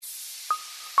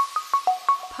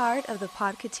part of the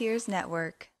Podcateers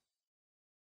Network.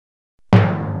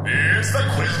 It's the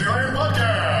Quizniland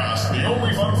Podcast, the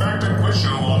only fun fact and quiz show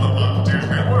on the Podcateers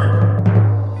Network.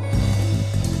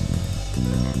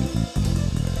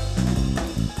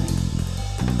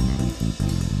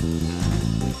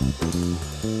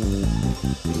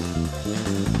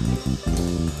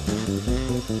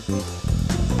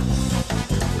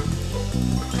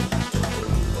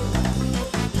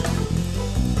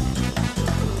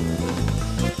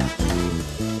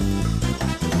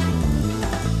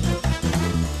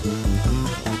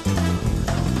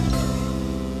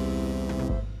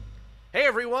 Hey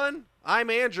everyone, I'm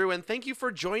Andrew, and thank you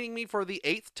for joining me for the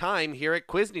 8th time here at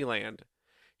Quizniland.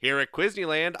 Here at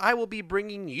Quizniland, I will be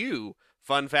bringing you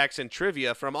fun facts and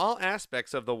trivia from all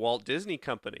aspects of the Walt Disney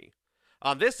Company.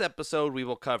 On this episode, we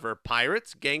will cover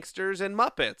pirates, gangsters, and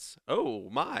Muppets. Oh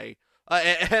my.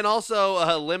 And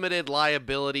also limited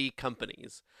liability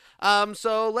companies.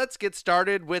 So let's get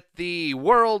started with the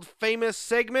world famous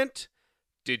segment,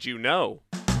 Did You Know?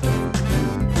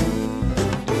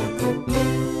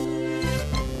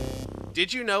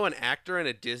 Did you know an actor in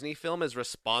a Disney film is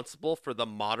responsible for the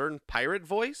modern pirate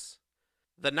voice?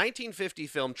 The 1950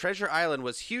 film Treasure Island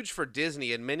was huge for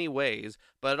Disney in many ways,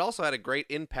 but it also had a great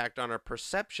impact on our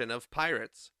perception of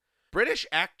pirates. British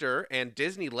actor and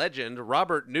Disney legend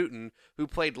Robert Newton, who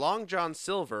played Long John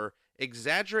Silver,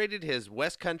 exaggerated his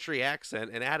West Country accent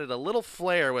and added a little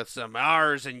flair with some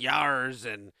R's and yars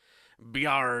and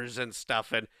b'yars and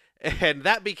stuff, and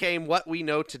that became what we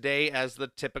know today as the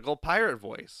typical pirate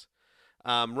voice.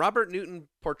 Robert Newton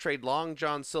portrayed Long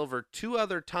John Silver 2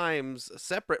 other times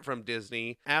separate from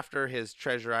Disney after his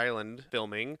Treasure Island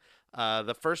filming.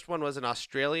 The first one was an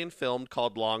Australian film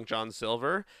called Long John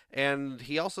Silver, and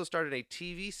he also started a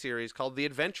TV series called The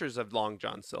Adventures of Long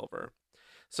John Silver.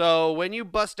 So when you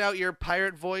bust out your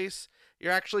pirate voice,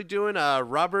 you're actually doing a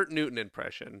Robert Newton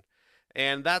impression.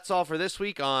 And that's all for this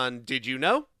week on Did You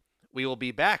Know? We will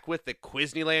be back with the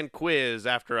Quizniland quiz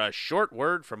after a short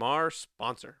word from our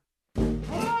sponsor.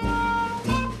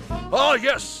 Ah,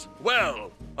 yes.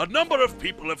 Well, a number of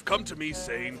people have come to me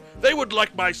saying they would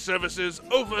like my services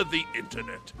over the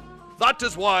internet. That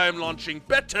is why I'm launching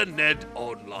Better Ned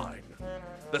Online.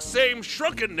 The same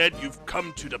shrunken Ned you've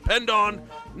come to depend on,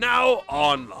 now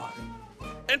online.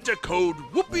 Enter code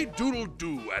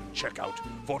WHOOPIEDOODLEDOO at checkout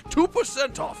for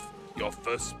 2% off your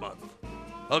first month.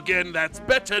 Again, that's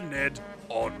Better Ned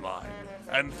Online.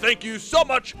 And thank you so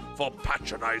much for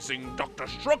patronizing Dr.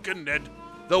 Shrunken Ned,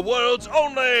 the world's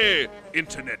only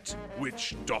internet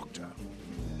witch doctor.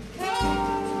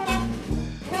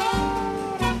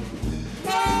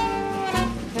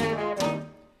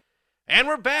 And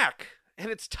we're back, and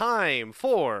it's time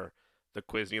for the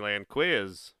Quizniland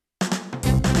quiz.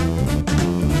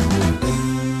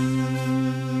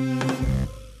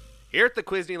 Here at the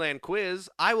Quizniland quiz,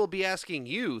 I will be asking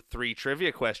you 3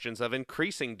 trivia questions of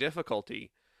increasing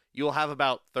difficulty. You will have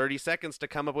about 30 seconds to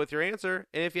come up with your answer,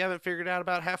 and if you haven't figured it out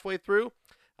about halfway through,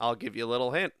 I'll give you a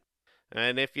little hint.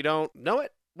 And if you don't know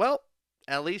it, well,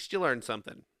 at least you learned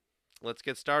something. Let's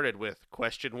get started with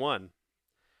question 1.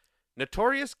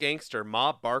 Notorious gangster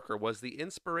Ma Barker was the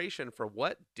inspiration for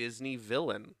what Disney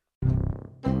villain?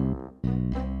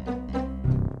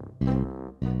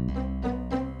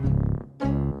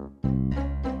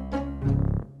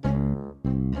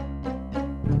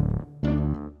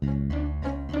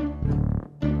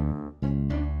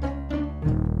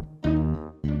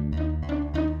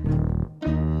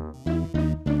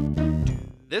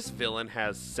 This villain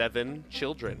has 7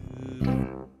 children.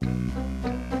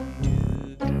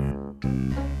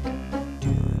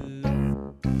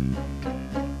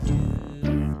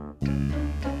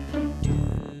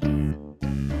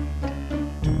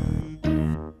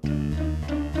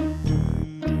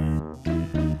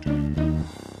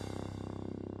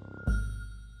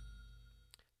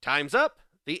 Time's up.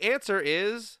 The answer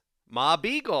is Ma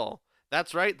Beagle.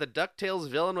 That's right, the DuckTales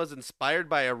villain was inspired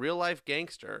by a real-life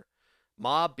gangster.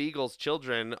 Ma Beagle's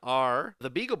children are the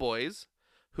Beagle Boys,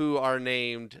 who are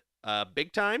named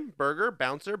Big Time, Burger,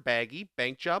 Bouncer, Baggy,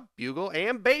 Bank Job, Bugle,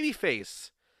 and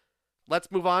Babyface. Let's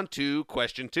move on to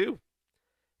question 2.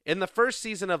 In the first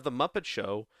season of The Muppet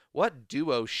Show, what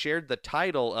duo shared the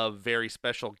title of Very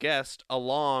Special Guest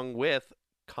along with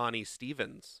Connie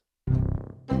Stevens?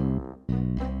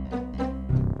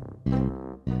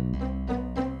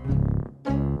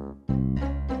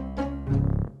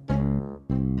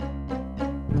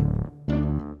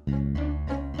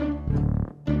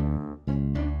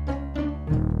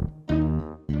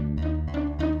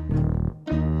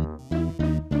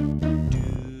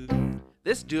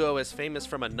 This duo is famous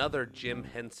from another Jim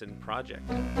Henson project.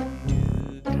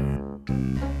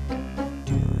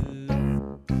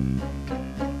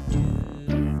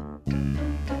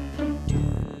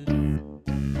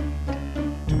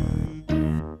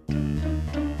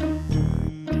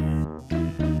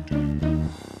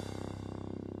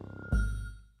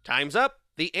 Time's up.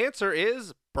 The answer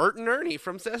is Bert and Ernie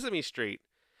from Sesame Street.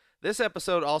 This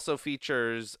episode also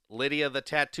features Lydia the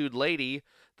Tattooed Lady,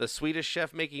 the Swedish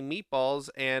chef making meatballs,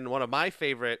 and one of my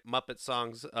favorite Muppet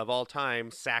songs of all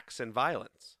time, Sax and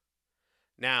Violence.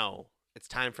 Now, it's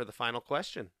time for the final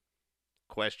question.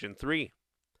 Question 3.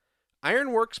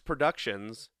 Ironworks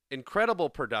Productions, Incredible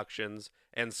Productions,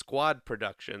 and Squad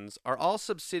Productions are all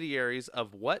subsidiaries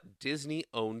of what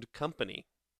Disney-owned company?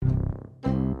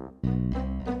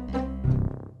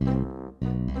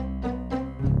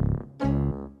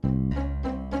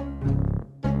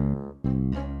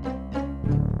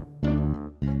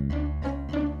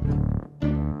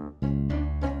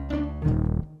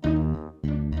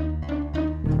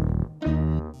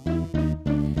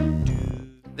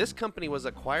 This company was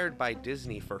acquired by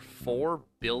Disney for $4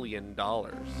 billion.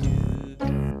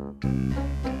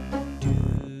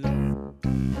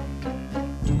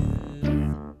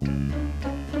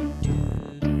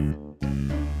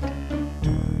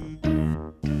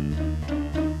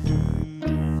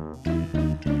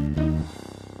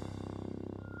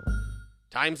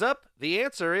 Time's up. The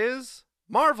answer is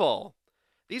Marvel.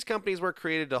 These companies were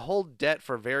created to hold debt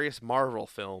for various Marvel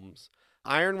films.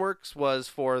 Ironworks was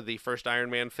for the first Iron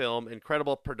Man film.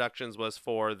 Incredible Productions was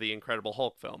for the Incredible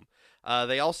Hulk film.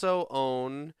 They also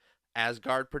own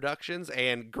Asgard Productions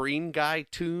and Green Guy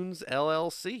Tunes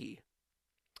LLC.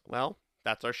 Well,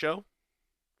 that's our show.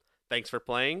 Thanks for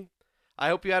playing. I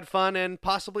hope you had fun and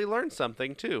possibly learned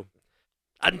something too.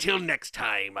 Until next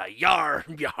time, yar,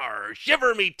 yar,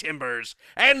 shiver me timbers,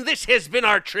 and this has been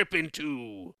our trip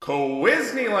into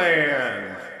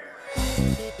Quizneyland!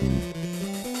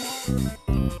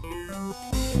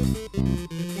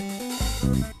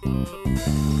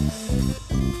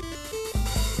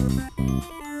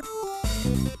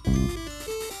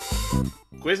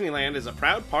 Quizneyland is a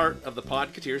proud part of the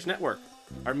Podcateers Network.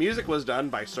 Our music was done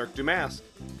by Cirque du Masque.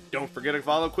 Don't forget to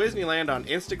follow Quizneyland on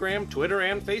Instagram, Twitter,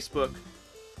 and Facebook.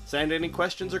 Send any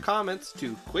questions or comments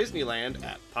to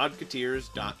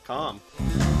Quizneyland@podcateers.com.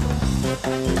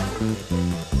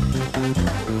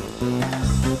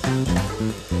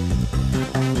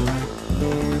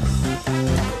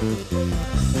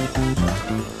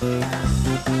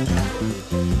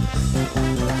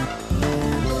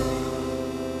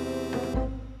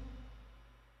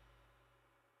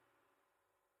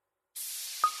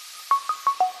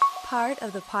 Part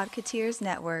of the Podcateers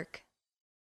Network.